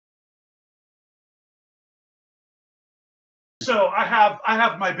So I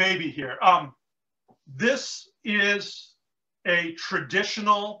have my baby here. This is a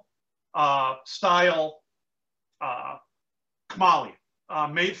traditional style kamali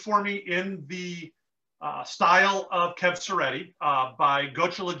made for me in the style of Khevsur by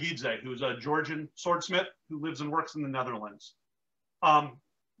Gocha, who's a Georgian swordsmith who lives and works in the Netherlands. I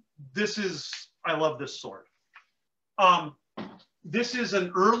love this sword. This is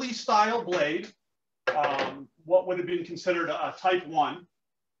an early style blade, what would have been considered a type 1.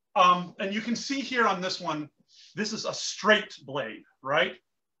 And you can see here on this one, this is a straight blade, right?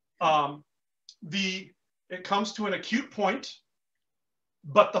 It comes to an acute point,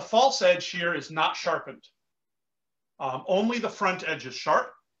 but the false edge here is not sharpened. Only the front edge is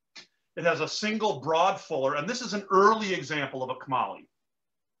sharp. It has a single broad fuller, and this is an early example of a kamali.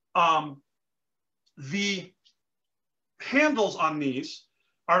 The handles on these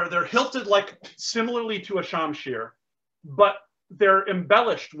they're hilted like similarly to a shamshir, but they're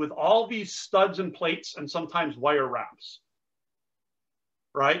embellished with all these studs and plates and sometimes wire wraps,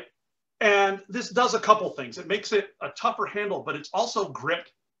 right? And this does a couple things. It makes it a tougher handle, but it's also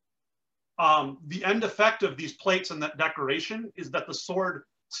gripped. The end effect of these plates and that decoration is that the sword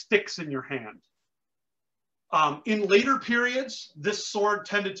sticks in your hand. In later periods, this sword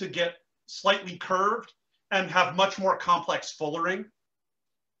tended to get slightly curved and have much more complex fullering.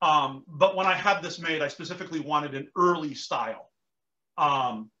 But when I had this made, I specifically wanted an early style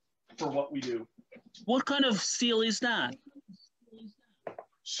for what we do. What kind of steel is that?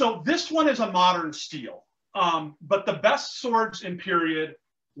 So this one is a modern steel, but the best swords in period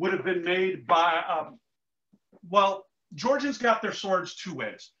would have been made by, well, Georgians got their swords two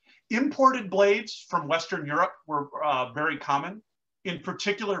ways. Imported blades from Western Europe were very common, in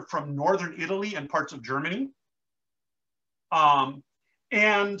particular from Northern Italy and parts of Germany.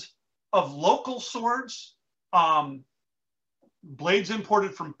 And of local swords, blades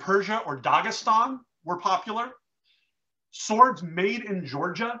imported from Persia or Dagestan were popular. Swords made in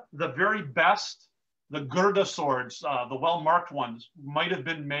Georgia, the very best, the Gurda swords, the well-marked ones, might have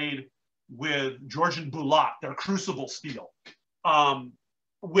been made with Georgian bulat, their crucible steel,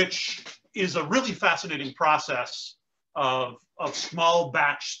 which is a really fascinating process of small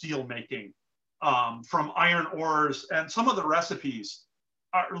batch steel making from iron ores. And some of the recipes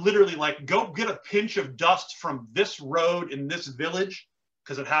are literally like, go get a pinch of dust from this road in this village,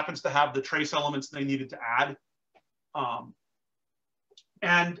 because it happens to have the trace elements they needed to add.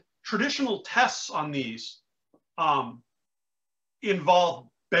 And traditional tests on these involve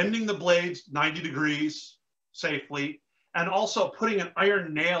bending the blades 90 degrees safely, and also putting an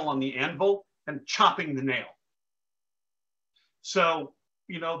iron nail on the anvil and chopping the nail. So,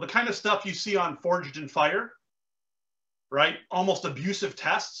 you know, the kind of stuff you see on Forged in Fire, right? Almost abusive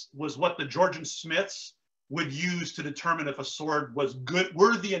tests was what the Georgian smiths would use to determine if a sword was good,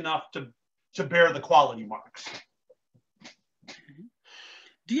 worthy enough to bear the quality marks.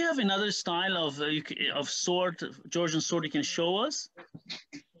 Do you have another style of sword, Georgian sword, you can show us?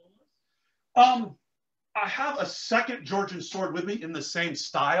 I have a second Georgian sword with me in the same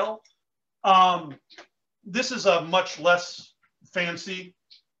style. This is a much less fancy.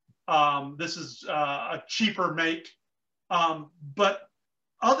 This is a cheaper make. But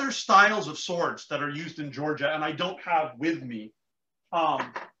other styles of swords that are used in Georgia, and I don't have with me.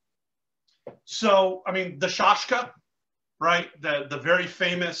 So, I mean, the shashka, right? The very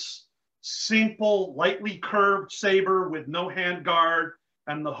famous, simple, lightly curved saber with no hand guard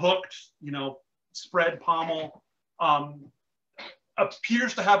and the hooked, you know, spread pommel,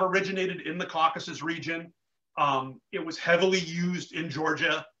 appears to have originated in the Caucasus region. It was heavily used in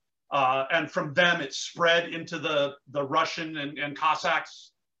Georgia, and from them it spread into the Russian and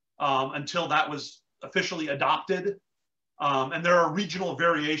Cossacks until that was officially adopted. And there are regional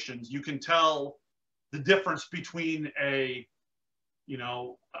variations. You can tell the difference between a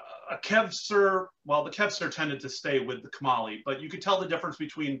Khevsur, well, the Khevsur tended to stay with the Kamali, but you could tell the difference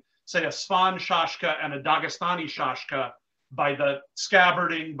between, say, a Svan shashka and a Dagestani shashka by the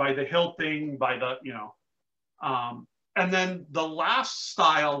scabbarding, by the hilting, by the, you know. And then the last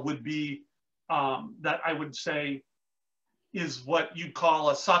style would be, that I would say is what you'd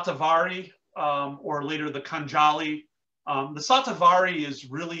call a Satavari, or later the Kanjali. The Satavari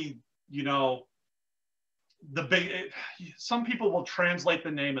is really, you know, the big, some people will translate the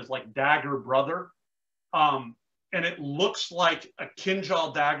name as like dagger brother. And it looks like a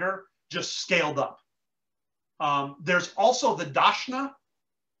Kinjal dagger, just scaled up. There's also the Dashna,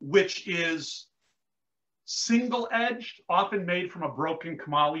 which is single-edged, often made from a broken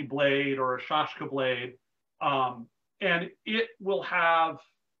Kamali blade or a Shashka blade. And it will have,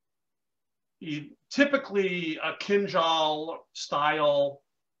 typically a kinjal style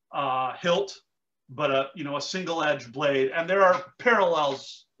hilt, but a single edged blade. And there are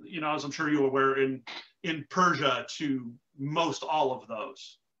parallels, as I'm sure you're aware, in Persia to most all of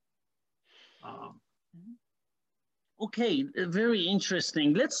those. Okay, very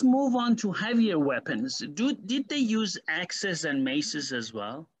interesting. Let's move on to heavier weapons. Did they use axes and maces as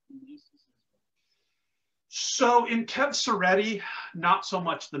well? So in Khevsur, not so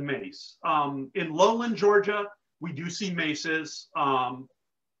much the mace. In lowland Georgia, we do see maces.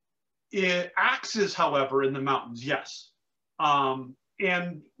 Axes, however, in the mountains, yes.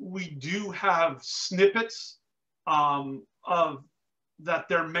 And we do have snippets of that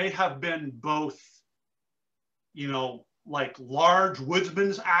there may have been both, like large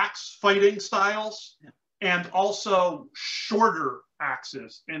woodsman's axe fighting styles, yeah, and also shorter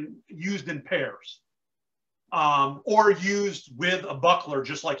axes and used in pairs. Or used with a buckler,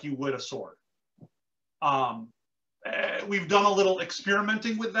 just like you would a sword. We've done a little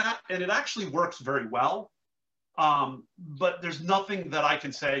experimenting with that, and it actually works very well. But there's nothing that I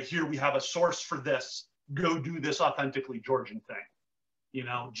can say, here we have a source for this, go do this authentically Georgian thing.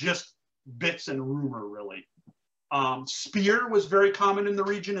 Just bits and rumor, really. Spear was very common in the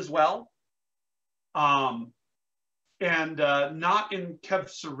region as well. And not in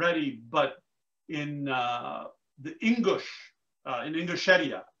Khevsur, but in the Ingush, in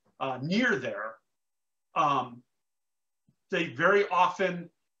Ingushetia, near there, they very often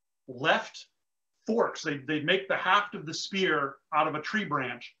left forks. They'd make the haft of the spear out of a tree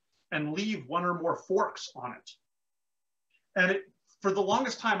branch and leave one or more forks on it. And for the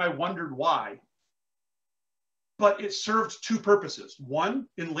longest time, I wondered why. But it served two purposes. One,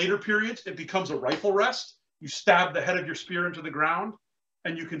 in later periods, it becomes a rifle rest. You stab the head of your spear into the ground,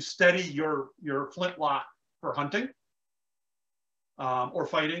 and you can steady your flintlock for hunting or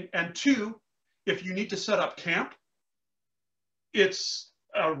fighting. And two, if you need to set up camp, it's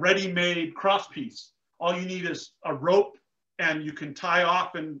a ready-made crosspiece. All you need is a rope, and you can tie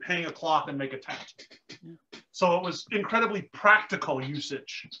off and hang a cloth and make a tent. So it was incredibly practical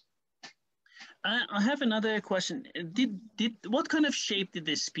usage. I have another question. What kind of shape did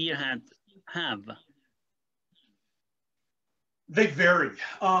the spear have? They vary.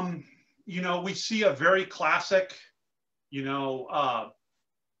 We see a very classic, the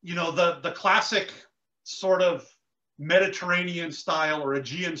classic sort of Mediterranean style or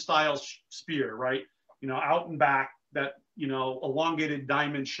Aegean style spear, right? Out and back, that, elongated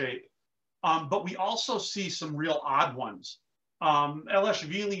diamond shape. But we also see some real odd ones.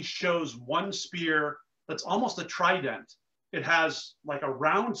 Elashvili shows one spear that's almost a trident. It has like a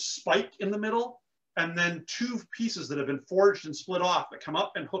round spike in the middle, and then two pieces that have been forged and split off that come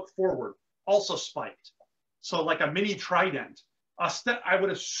up and hook forward, also spiked. So like a mini trident. I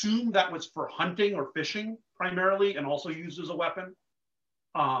would assume that was for hunting or fishing primarily, and also used as a weapon.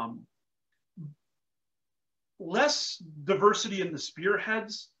 Less diversity in the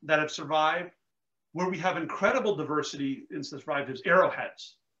spearheads that have survived. Where we have incredible diversity in survived is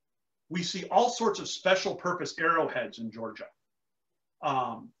arrowheads. We see all sorts of special purpose arrowheads in Georgia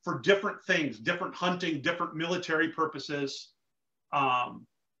for different things, different hunting, different military purposes. And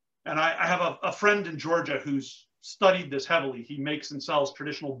I have a friend in Georgia who's studied this heavily. He makes and sells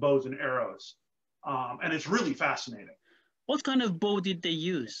traditional bows and arrows. And it's really fascinating. What kind of bow did they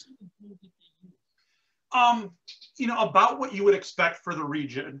use? About what you would expect for the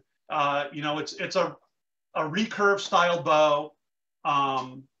region. It's a recurve style bow,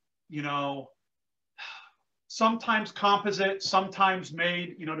 sometimes composite, sometimes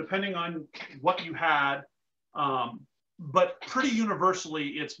made, depending on what you had. But pretty universally,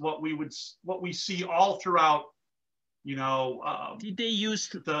 it's what we see all throughout, did they use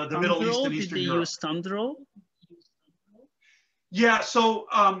the Middle East and Eastern Europe. Did they use thumb draw? Yeah, so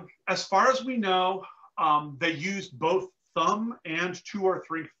as far as we know, they used both thumb and 2 or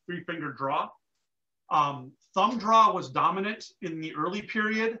 3 finger draw. Thumb draw was dominant in the early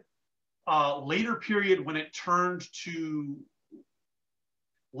period. Later period, when it turned to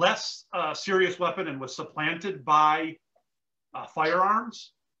less serious weapon and was supplanted by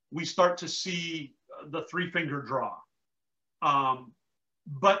firearms, we start to see the 3 finger draw.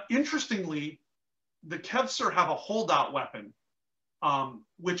 But interestingly, the Khevsur have a holdout weapon,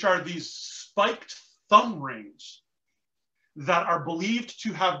 which are these spiked thumb rings that are believed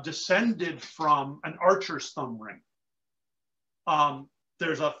to have descended from an archer's thumb ring.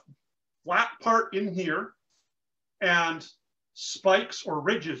 There's a flat part in here and spikes or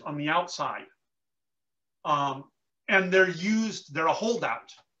ridges on the outside. And they're a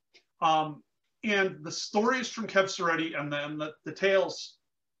holdout. And the stories from Khevsur and the tales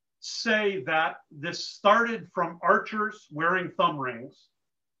say that this started from archers wearing thumb rings,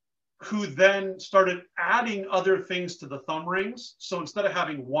 who then started adding other things to the thumb rings. So instead of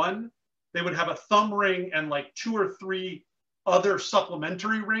having one, they would have a thumb ring and like 2 or 3 other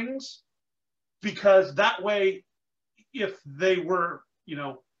supplementary rings, because that way, if they were, you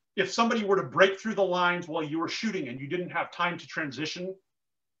know, if somebody were to break through the lines while you were shooting and you didn't have time to transition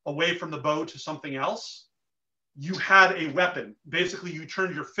away from the bow to something else, you had a weapon. Basically, you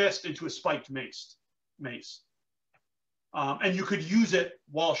turned your fist into a spiked mace. And you could use it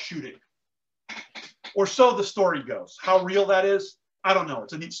while shooting. Or so the story goes. How real that is, I don't know.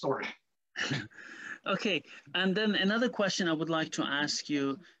 It's a neat story. Okay, and then another question I would like to ask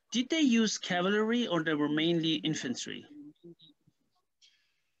you, did they use cavalry or they were mainly infantry?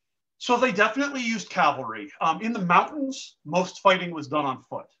 So they definitely used cavalry. In the mountains, most fighting was done on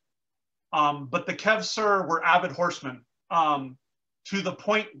foot. But the Khevsur were avid horsemen, to the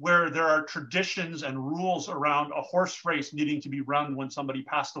point where there are traditions and rules around a horse race needing to be run when somebody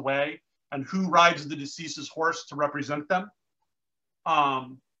passed away and who rides the deceased's horse to represent them.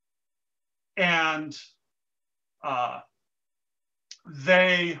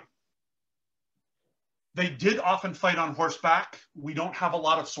 They did often fight on horseback. We don't have a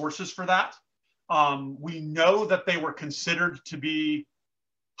lot of sources for that. We know that they were considered to be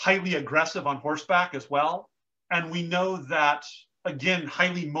highly aggressive on horseback as well. And we know that, again,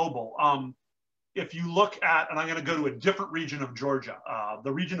 highly mobile. If you look at, and I'm going to go to a different region of Georgia,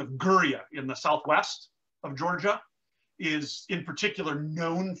 the region of Guria in the southwest of Georgia is in particular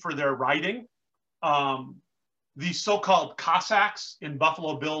known for their riding. The so-called Cossacks in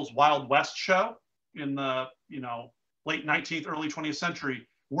Buffalo Bill's Wild West show in the late 19th, early 20th century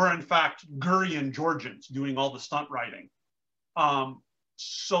were in fact Gurian Georgians doing all the stunt riding.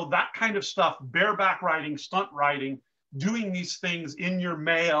 So that kind of stuff, bareback riding, stunt riding, doing these things in your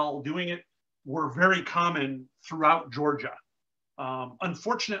mail, doing it, were very common throughout Georgia.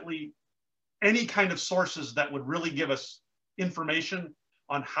 Unfortunately, any kind of sources that would really give us information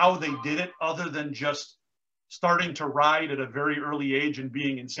on how they did it, other than just starting to ride at a very early age and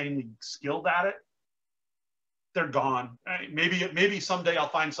being insanely skilled at it, they're gone. Maybe someday I'll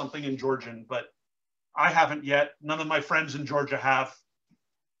find something in Georgian, but I haven't yet. None of my friends in Georgia have.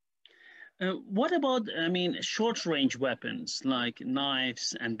 What about, short range weapons like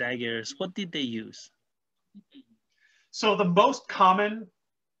knives and daggers? What did they use? So the most common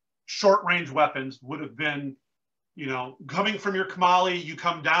short range weapons would have been, coming from your Kamali, you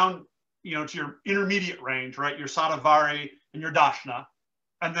come down, to your intermediate range, right? Your Sadavari and your Dashna.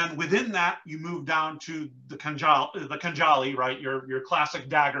 And then within that, you move down to the Kanjali, right? Your classic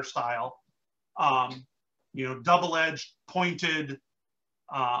dagger style, double-edged, pointed.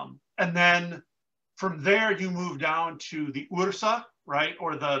 And then from there, you move down to the Ursa, right?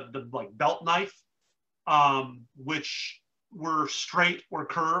 Or the like belt knife, which were straight or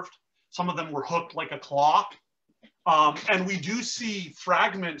curved. Some of them were hooked like a claw. And we do see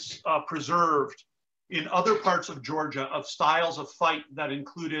fragments preserved in other parts of Georgia of styles of fight that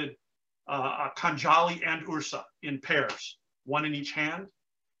included Kanjali and Ursa in pairs, one in each hand,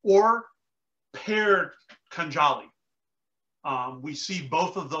 or paired Kanjali. We see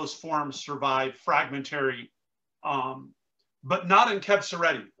both of those forms survive fragmentary, but not in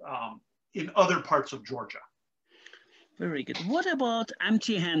Khevsur, in other parts of Georgia. Very good. What about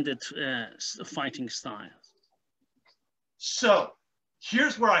empty-handed fighting styles? So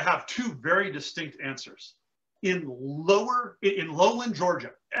here's where I have two very distinct answers. In lowland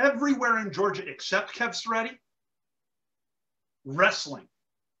Georgia, everywhere in Georgia except Khevsur, wrestling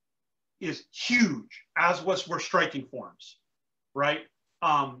is huge, as were striking forms, right?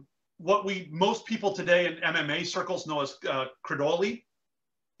 What most people today in MMA circles know as Kridoli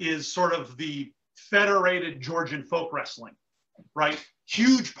is sort of the federated Georgian folk wrestling, right?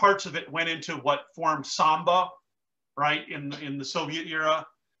 Huge parts of it went into what formed Samba, right, in the Soviet era.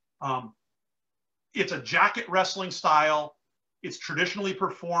 It's a jacket wrestling style. It's traditionally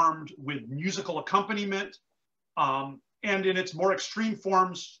performed with musical accompaniment. And in its more extreme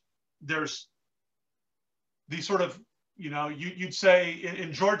forms, there's these sort of, you'd say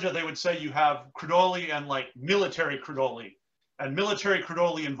in Georgia, they would say you have Kridoli and like military Kridoli. And military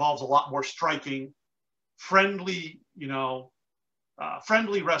Kridoli involves a lot more striking, friendly,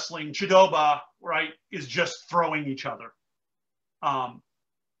 friendly wrestling. Chidoba, right, is just throwing each other.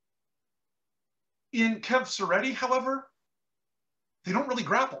 In Khevsur, however, they don't really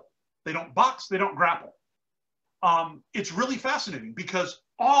grapple. They don't box, they don't grapple. It's really fascinating because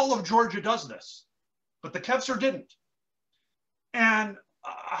all of Georgia does this, but the Khevsur didn't. And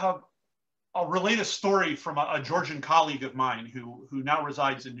I'll relate a story from a Georgian colleague of mine who now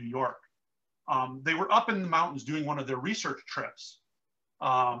resides in New York. They were up in the mountains doing one of their research trips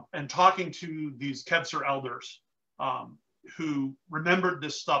and talking to these Khevsur elders who remembered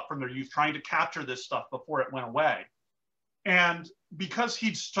this stuff from their youth, trying to capture this stuff before it went away. And because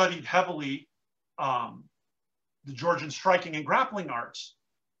he'd studied heavily the Georgian striking and grappling arts,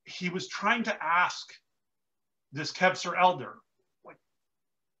 he was trying to ask this Khevsur elder, like,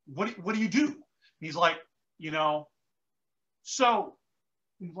 what do you do? And he's like, so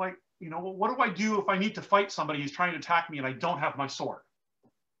he's like, well, what do I do if I need to fight somebody who's trying to attack me and I don't have my sword?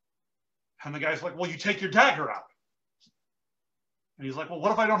 And the guy's like, well, you take your dagger out. And he's like, well,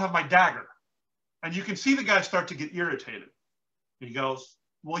 what if I don't have my dagger? And you can see the guy start to get irritated. He goes,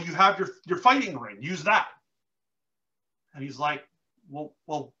 well, you have your fighting ring, use that. And he's like,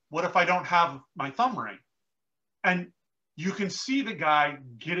 well, what if I don't have my thumb ring? And you can see the guy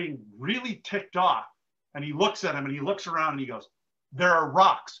getting really ticked off. And he looks at him and he looks around and he goes, there are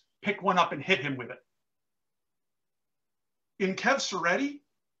rocks, pick one up and hit him with it. In Khevsur,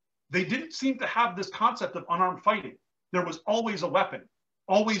 they didn't seem to have this concept of unarmed fighting. There was always a weapon,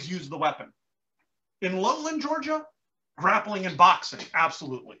 always use the weapon. In lowland Georgia, grappling and boxing,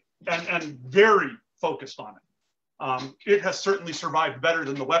 absolutely, and very focused on it. It has certainly survived better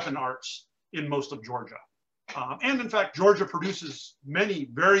than the weapon arts in most of Georgia. And in fact, Georgia produces many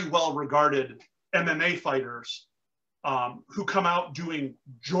very well-regarded MMA fighters who come out doing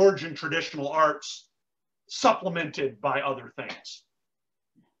Georgian traditional arts supplemented by other things.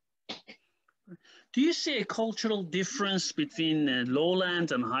 Do you see a cultural difference between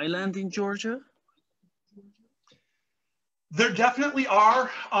lowland and highland in Georgia? There definitely are.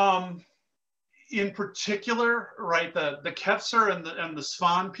 In particular, right, the Khevsur and the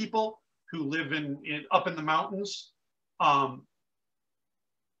Svan people who live up in the mountains are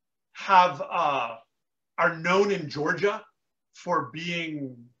known in Georgia for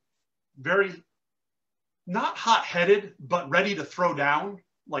being very, not hot-headed, but ready to throw down,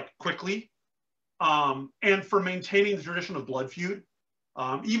 like, quickly. And for maintaining the tradition of blood feud,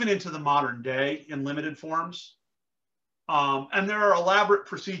 even into the modern day in limited forms. And there are elaborate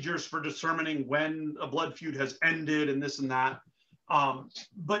procedures for determining when a blood feud has ended and this and that.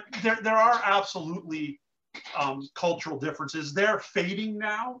 But there are absolutely cultural differences. They're fading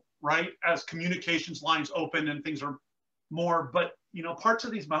now, right, as communications lines open and things are more, but parts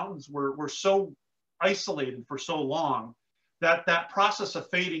of these mountains were so isolated for so long that process of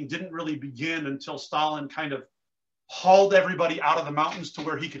fading didn't really begin until Stalin kind of hauled everybody out of the mountains to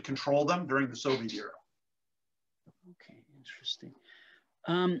where he could control them during the Soviet era. Okay, interesting.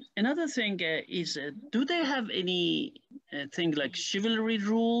 Another thing is, do they have any thing like chivalry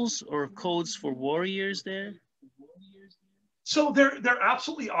rules or codes for warriors there? So there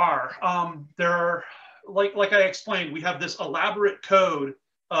absolutely are. There are, like I explained, we have this elaborate code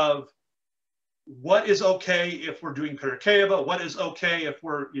of what is okay if we're doing Parikaoba, what is okay if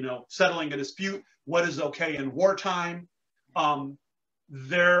we're settling a dispute, what is okay in wartime.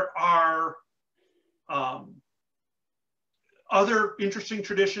 There are other interesting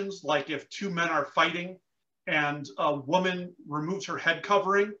traditions, like if two men are fighting and a woman removes her head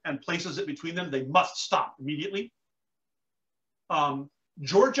covering and places it between them, they must stop immediately.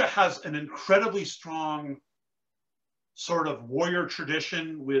 Georgia has an incredibly strong sort of warrior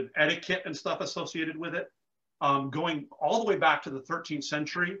tradition with etiquette and stuff associated with it, going all the way back to the 13th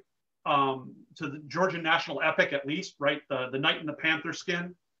century, to the Georgian national epic at least, right? The Knight in the Panther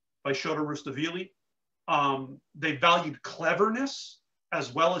Skin by Fyodor Rustaveli. They valued cleverness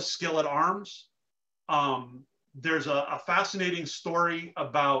as well as skill at arms. There's a fascinating story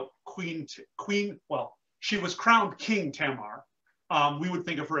about well, she was crowned King Tamar. We would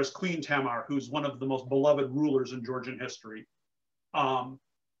think of her as Queen Tamar, who's one of the most beloved rulers in Georgian history.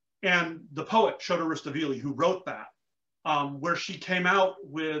 And the poet Fyodor Rustaveli, who wrote that, where she came out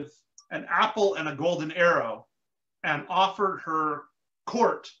with an apple and a golden arrow and offered her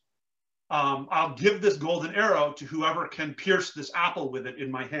court, I'll give this golden arrow to whoever can pierce this apple with it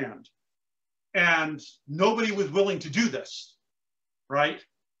in my hand. And nobody was willing to do this, right?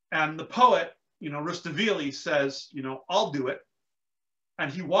 And the poet, Rustaveli says, I'll do it.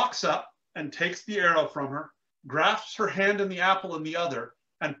 And he walks up and takes the arrow from her, grasps her hand in the apple in the other,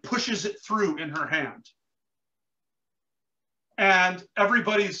 and pushes it through in her hand. And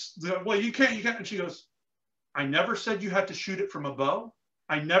everybody's, well, you can't. And she goes, I never said you had to shoot it from a bow.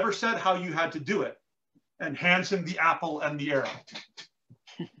 I never said how you had to do it. And hands him the apple and the arrow.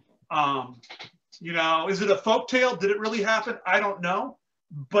 Is it a folktale? Did it really happen? I don't know.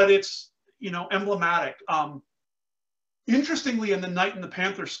 But it's, emblematic. Interestingly, in The Knight in the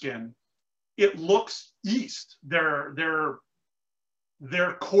Panther Skin, it looks East. Their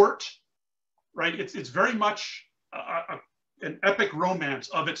court, right? It's very much an epic romance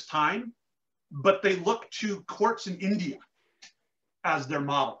of its time, but they look to courts in India as their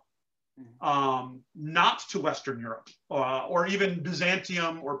model, not to Western Europe, or even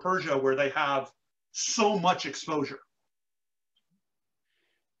Byzantium or Persia, where they have so much exposure.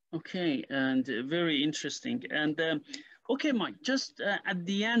 Okay, and very interesting. And okay, Mike, just at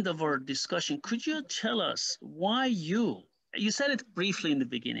the end of our discussion, could you tell us why you said it briefly in the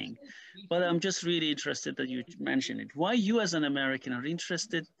beginning, but I'm just really interested that you mentioned it. Why you as an American are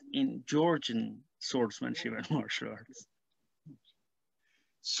interested in Georgian swordsmanship and martial arts?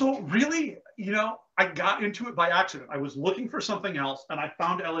 So really, you know, I got into it by accident. I was looking for something else and I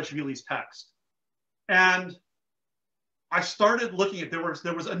found Elashvili's text. And I started looking at, there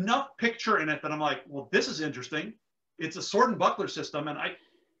was enough picture in it that I'm like, well, this is interesting. It's a sword and buckler system. And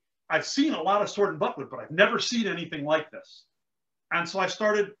I've seen a lot of sword and buckler, but I've never seen anything like this. And so I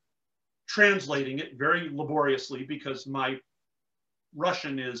started translating it very laboriously because my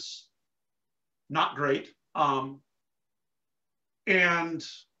Russian is not great. And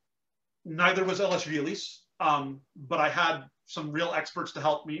neither was Elashvili's, but I had some real experts to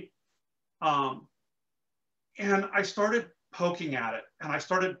help me. And I started poking at it and I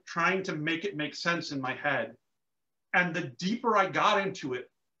started trying to make it make sense in my head. And the deeper I got into it,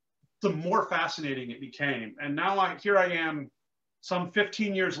 the more fascinating it became. And now here I am some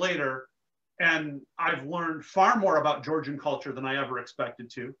 15 years later, and I've learned far more about Georgian culture than I ever expected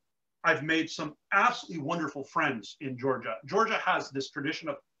to. I've made some absolutely wonderful friends in Georgia. Georgia has this tradition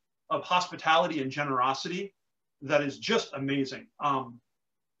of hospitality and generosity that is just amazing.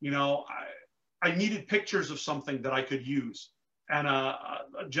 You know, I needed pictures of something that I could use. And a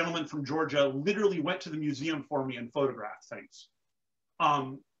gentleman from Georgia literally went to the museum for me and photographed things.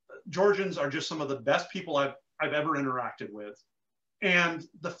 Georgians are just some of the best people I've ever interacted with. And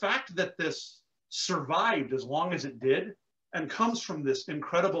the fact that this survived as long as it did and comes from this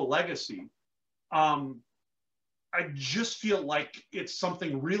incredible legacy, I just feel like it's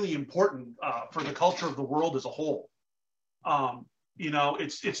something really important for the culture of the world as a whole. You know,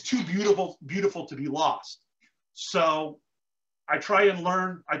 it's too beautiful to be lost. So I try and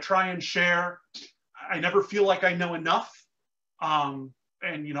learn, I try and share. I never feel like I know enough.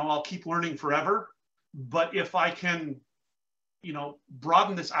 And, you know, I'll keep learning forever. But if I can, you know,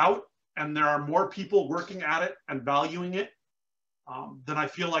 broaden this out and there are more people working at it and valuing it, then I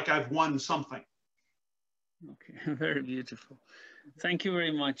feel like I've won something. Okay, very beautiful. Thank you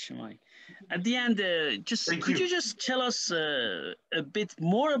very much, Mike. At the end, could you just tell us a bit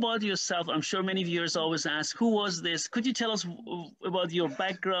more about yourself? I'm sure many viewers always ask, who was this? Could you tell us about your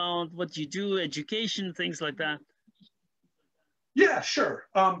background, what you do, education, things like that? Yeah, sure.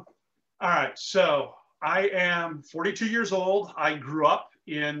 All right, so I am 42 years old. I grew up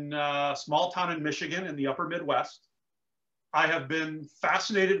in a small town in Michigan in the upper Midwest. I have been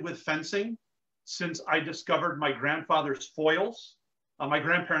fascinated with fencing since I discovered my grandfather's foils. My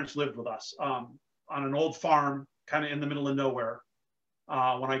grandparents lived with us on an old farm, kind of in the middle of nowhere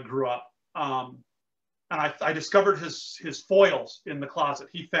when I grew up. And I discovered his foils in the closet.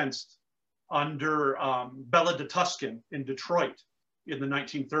 He fenced under Bella de Tuscan in Detroit in the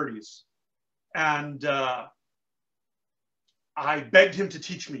 1930s. And I begged him to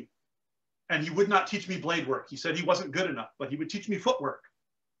teach me. And he would not teach me blade work. He said he wasn't good enough, but he would teach me footwork.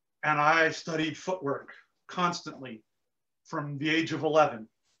 And I studied footwork constantly from the age of 11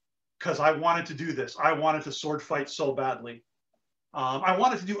 because I wanted to do this. I wanted to sword fight so badly. I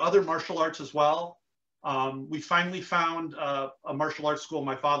wanted to do other martial arts as well. We finally found a martial arts school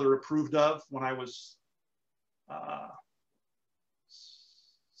my father approved of when I was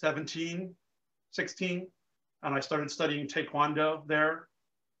 17, 16, and I started studying Taekwondo there.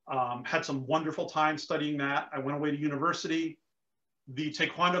 Had some wonderful time studying that. I went away to university. The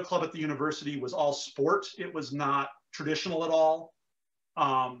Taekwondo club at the university was all sport. It was not traditional at all.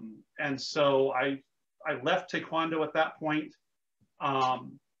 And so I left Taekwondo at that point.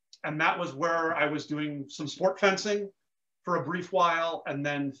 And that was where I was doing some sport fencing for a brief while and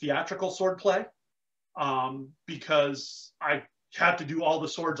then theatrical sword play because I had to do all the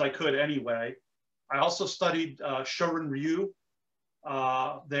swords I could anyway. I also studied Shorin Ryu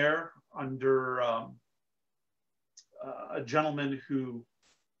there under a gentleman who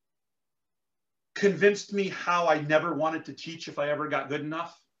convinced me how I never wanted to teach if I ever got good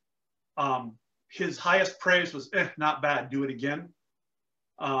enough. His highest praise was, not bad, do it again.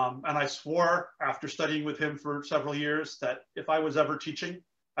 And I swore after studying with him for several years that if I was ever teaching,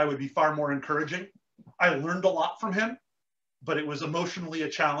 I would be far more encouraging. I learned a lot from him, but it was emotionally a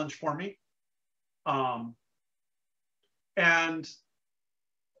challenge for me. And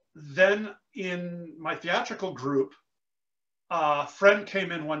then in my theatrical group, a friend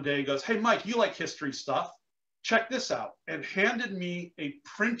came in one day and goes, "Hey, Mike, you like history stuff. Check this out," and handed me a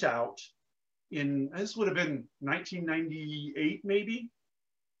printout this would have been 1998 maybe,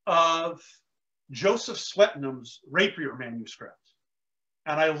 of Joseph Swetnam's Rapier manuscript.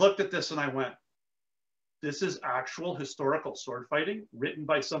 And I looked at this and I went, this is actual historical sword fighting written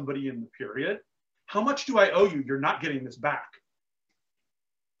by somebody in the period. How much do I owe you? You're not getting this back.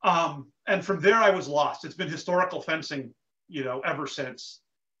 And from there I was lost. It's been historical fencing, you know, ever since.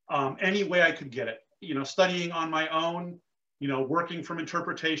 Any way I could get it, you know, studying on my own, you know, working from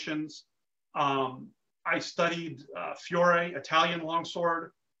interpretations. I studied Fiore, Italian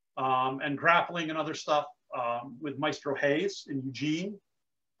longsword, and grappling and other stuff with Maestro Hayes in Eugene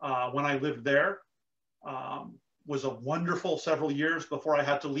when I lived there. Was a wonderful several years before I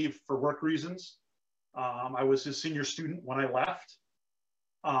had to leave for work reasons. I was his senior student when I left.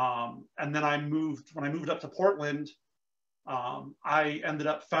 And then when I moved up to Portland, I ended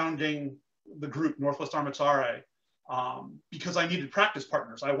up founding the group Northwest Armizare because I needed practice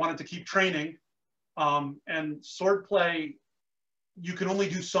partners. I wanted to keep training, and swordplay, you can only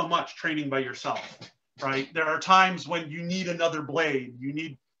do so much training by yourself, right? There are times when you need another blade, you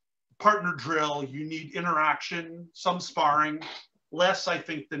need partner drill, you need interaction, some sparring, less I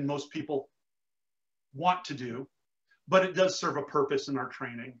think than most people want to do, but it does serve a purpose in our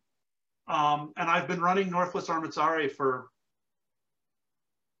training. And I've been running Northwest Armizare for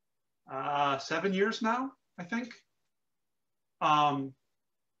 7 years now, I think.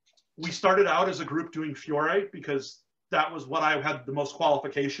 We started out as a group doing Fiore because that was what I had the most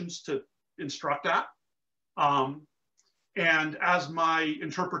qualifications to instruct at. And as my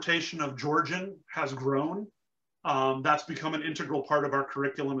interpretation of Georgian has grown, that's become an integral part of our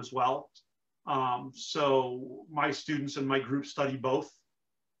curriculum as well. So my students and my group study both.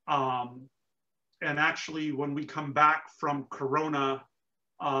 And actually, when we come back from Corona,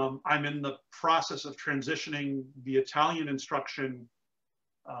 I'm in the process of transitioning the Italian instruction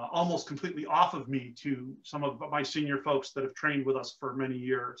almost completely off of me to some of my senior folks that have trained with us for many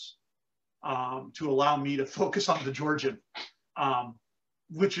years, to allow me to focus on the Georgian,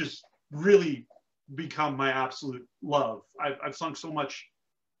 which has really become my absolute love. I've sunk so much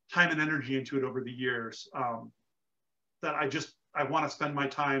time and energy into it over the years that I want to spend my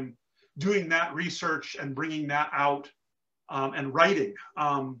time doing that research and bringing that out and writing.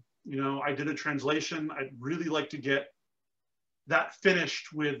 You know, I did a translation. I'd really like to get that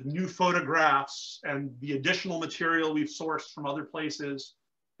finished with new photographs and the additional material we've sourced from other places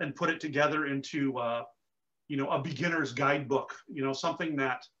and put it together into, you know, a beginner's guidebook, you know, something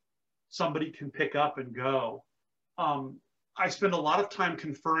that somebody can pick up and go. I spend a lot of time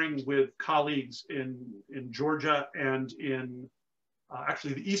conferring with colleagues in Georgia and in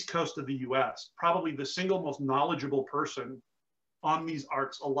actually the East Coast of the US. Probably the single most knowledgeable person on these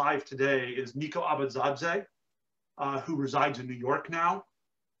arts alive today is Nico Abadzadze, who resides in New York now.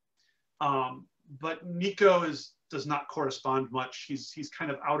 But Nico does not correspond much. He's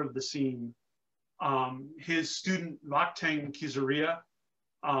kind of out of the scene. His student Vakhtang Kizaria,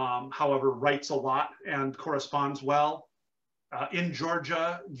 however, writes a lot and corresponds well. In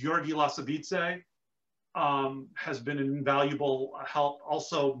Georgia, Georgi Lasabidze has been an invaluable help.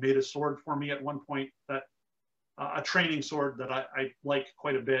 Also made a sword for me at one point, that a training sword that I like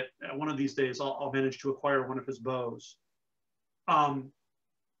quite a bit. One of these days, I'll manage to acquire one of his bows.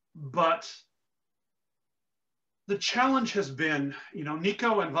 But the challenge has been, you know,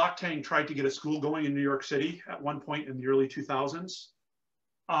 Nico and Vakhtang tried to get a school going in New York City at one point in the early 2000s.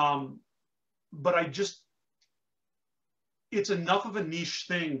 But it's enough of a niche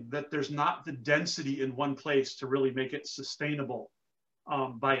thing that there's not the density in one place to really make it sustainable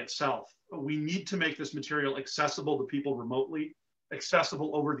by itself. We need to make this material accessible to people remotely,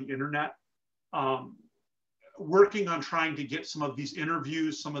 accessible over the internet. Working on trying to get some of these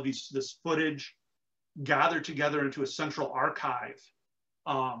interviews, some of this footage gathered together into a central archive,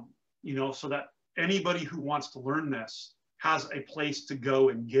 you know, so that anybody who wants to learn this has a place to go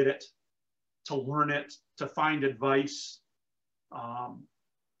and get it, to learn it, to find advice.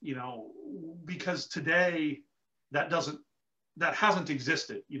 You know, because today that hasn't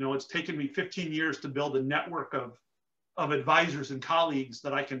existed. You know, it's taken me 15 years to build a network of advisors and colleagues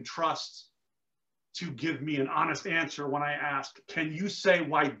that I can trust to give me an honest answer when I ask, can you say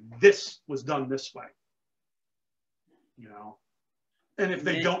why this was done this way? You know, and if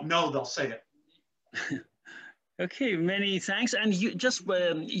they don't know, they'll say it. Okay, many thanks. And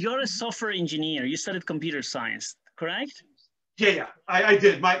you're a software engineer. You studied computer science, correct? Yeah, I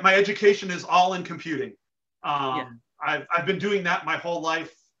did. My education is all in computing. I've been doing that my whole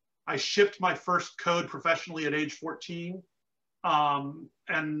life. I shipped my first code professionally at age 14.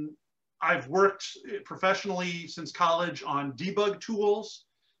 And I've worked professionally since college on debug tools.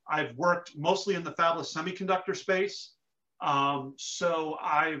 I've worked mostly in the fabless semiconductor space. So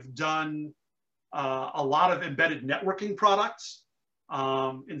I've done a lot of embedded networking products.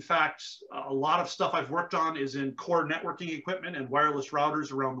 In fact, a lot of stuff I've worked on is in core networking equipment and wireless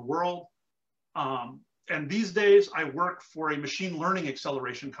routers around the world. And these days I work for a machine learning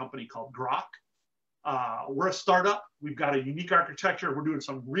acceleration company called Grok. We're a startup. We've got a unique architecture. We're doing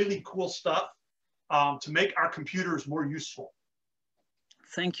some really cool stuff to make our computers more useful.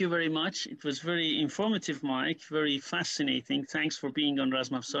 Thank you very much. It was very informative, Mike, very fascinating. Thanks for being on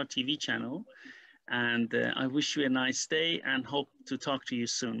Razmafzar TV channel. And I wish you a nice day and hope to talk to you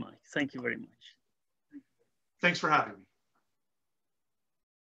soon, Mike. Thank you very much. Thanks for having me.